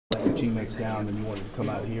your teammates down, and you wanted to come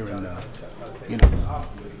out here and you know,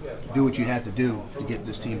 do what you had to do to get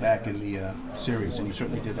this team back in the series, and you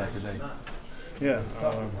certainly did that today. Yeah,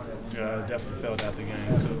 I definitely felt out the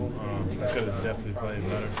game too. I could have definitely played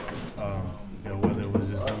better. Whether it was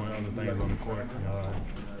just doing other things on the court.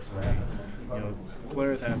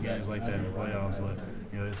 Players have games like that in the playoffs, but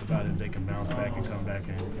it's about if they can bounce back and come back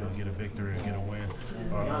and get a victory or get a win,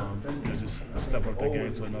 or just step up their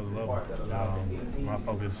game to another level. My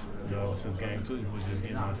focus, since game 2 was just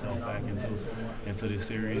getting myself back into the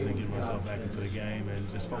series and getting myself back into the game and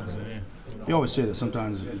just focusing in. You always say that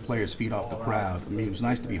sometimes players feed off the crowd. I mean, it was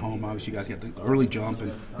nice to be home. Obviously, you guys got the early jump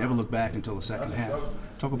and never look back until the second half.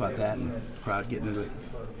 Talk about that and the crowd getting into it.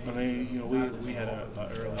 I mean, we had an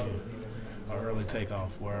early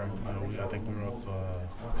takeoff where I think we were up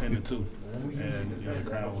 10-2, and the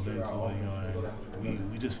crowd was into it.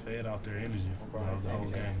 And we just fed off their energy the whole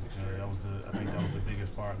game. I think that was the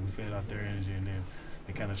biggest part. We fed off their energy, and then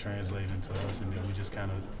it kind of translated into us, and then we just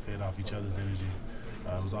kind of fed off each other's energy.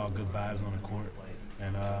 It was all good vibes on the court,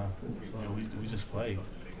 and we just played.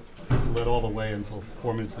 Led all the way until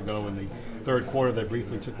 4 minutes to go in the third quarter. They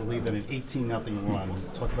briefly took the lead, then an 18-0 run.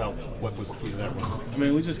 Talk about what was key to that run. I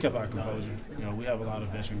mean, we just kept our composure. We have a lot of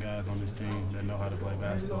veteran guys on this team that know how to play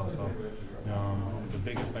basketball. So the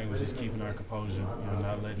biggest thing was just keeping our composure,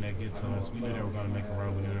 not letting that get to us. We knew they were going to make a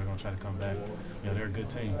run. We knew they were going to try to come back. They're a good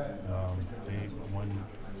team. They won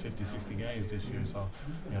 50, 60 games this year, so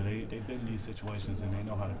they've been in these situations and they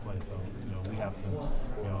know how to play. So we have to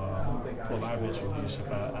pull our veteran leadership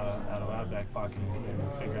out of our back pocket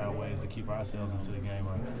and figure out ways to keep ourselves into the game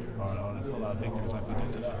or to pull out victories like we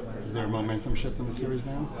did today. Is there a momentum shift in the series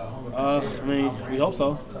now? I mean, we hope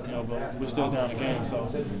so. But we're still down the game, so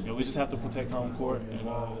we just have to protect home court and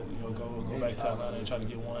go back to Atlanta and try to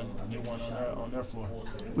get one on their floor.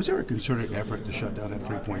 Was there a concerted effort to shut down that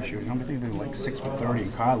three-point shooting? I think they were like 6 for 30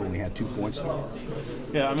 in college when we had 2 points.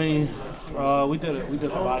 Yeah, I mean, we did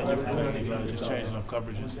a lot of different things, just changing up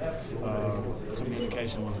coverages.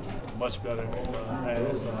 Communication was much better.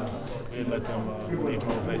 We didn't let them they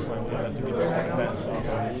drove baseline. We didn't let them get the corner passes off.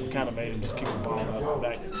 So we kind of made them just kick the ball up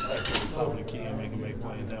back to the top of the key and make them make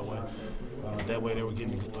plays that way. That way they were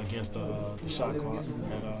getting against the shot clock,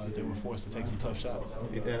 and they were forced to take some tough shots.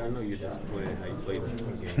 Hey, Dad, I know you're disappointed how you played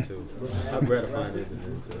the game, too. How gratifying is it to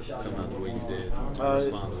come out the way you did,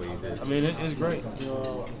 respond the way you did? I mean, it's great.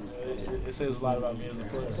 It says a lot about me as a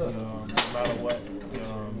player. No matter what,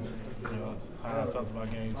 how I felt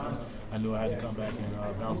about game 2, I knew I had to come back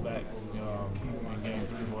and bounce back in game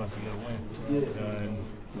 3 for us to get a win.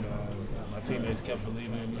 My teammates kept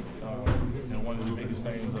believing in me. One of the biggest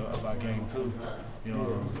things about game 2,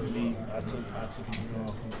 I took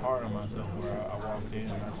hard on myself where I walked in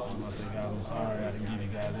and I told them, I said, guys, I'm sorry, I didn't give you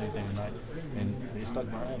guys anything tonight, and they stuck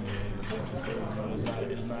behind me.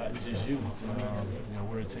 It's not just you.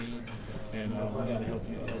 We're a team, and we got to help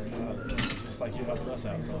you out, just like you're helping us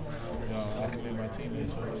out. So, I commend my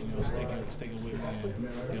teammates for sticking with me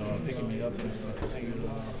and picking me up and continue to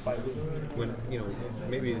fight with me. When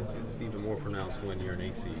maybe it's even more pronounced when you're an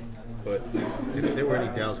 8th seed, but if there were any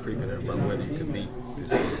doubts creeping in about whether you could beat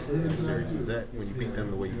this series, is that when you beat them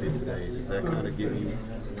the way you did today? Does that kind of give you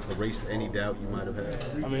erase any doubt you might have had?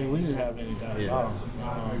 I mean, we didn't have any doubt at all.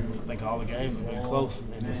 I think all the games have been close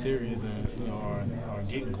in this series and are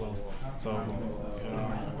getting close. So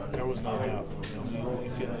there was no doubt. We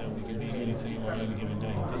feel that we can beat any team on any given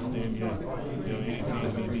day. This is the NBA. Any team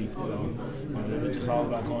we beat. So it's just all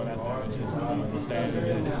about going out there and just standing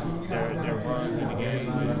their runs in the game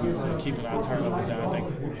and keeping our turnovers down. I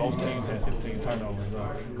think both teams had 15 turnovers.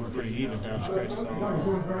 We're pretty even down the stretch. So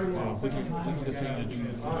if we can continue to do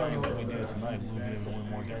the things that we did tonight, we'll be able to win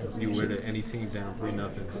more games. You aware that any team down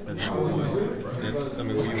 3-0 that's number one? I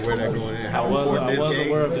mean, were you aware that going in? I was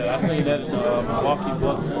aware of that. I seen that in the Milwaukee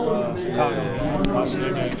Bucks and Chicago game. Watching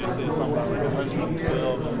their game, they said something about like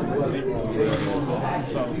 112 and 0.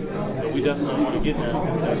 So we definitely want to get there.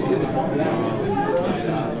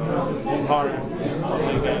 It's hard to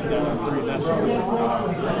play games down 3-0.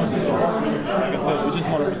 Like I said, we just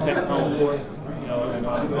want to protect home court.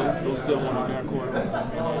 And we'll still want on their court, and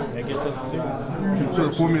that gets us a series. So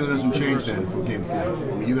the formula doesn't change then for game 4. I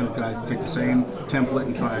mean, you're going to guys take the same template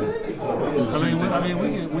and try and do the same thing. I mean,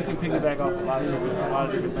 we can piggyback off a lot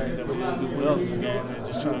of different things that we didn't do well in this game, and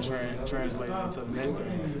just try to translate it into the next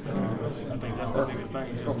game. I think that's the biggest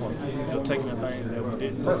thing. Just taking the things that we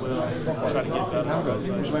didn't do well, try to get better on those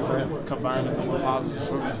things, combine them with the positives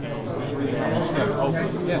from this game, and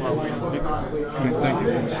hopefully come out with a victory. Thank you,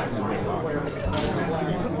 folks.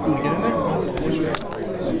 Can we get in there?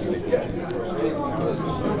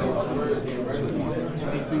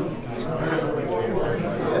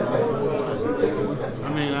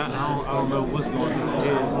 don't know what's going through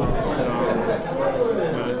their head.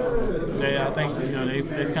 But I think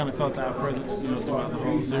they've kind of felt our presence throughout the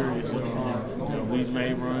whole series. We've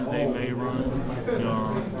made runs, they've made runs.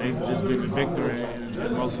 They've just been the victor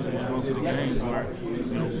in most of the games where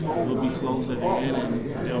we'll be close at the end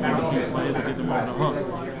and they'll make a few plays to get them over the hump.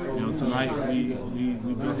 Tonight we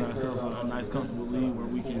built ourselves a nice, comfortable lead where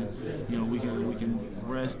we can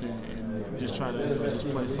rest and just try to just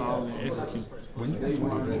play solid and execute. When you guys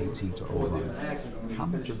went from 18 to 01, how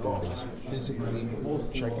much of that is physically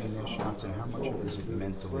checking their shots, and how much of it is it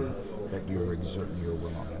mentally that you're exerting your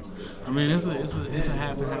will on them? I mean, it's a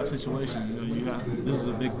half and half situation. This is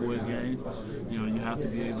a big boys game. You have to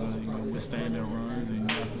be able to withstand their runs, and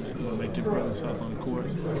you have to make your presence felt on the court,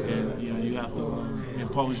 and you have to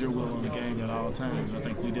impose your will on the game at all times. I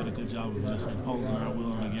think we did a good job of just imposing our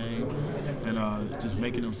will on the game, and just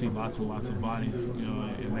making them see lots and lots of bodies,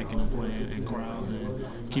 and making them play in crowds and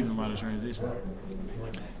keeping them out of transition.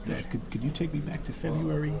 Could you take me back to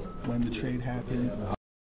February when the trade happened?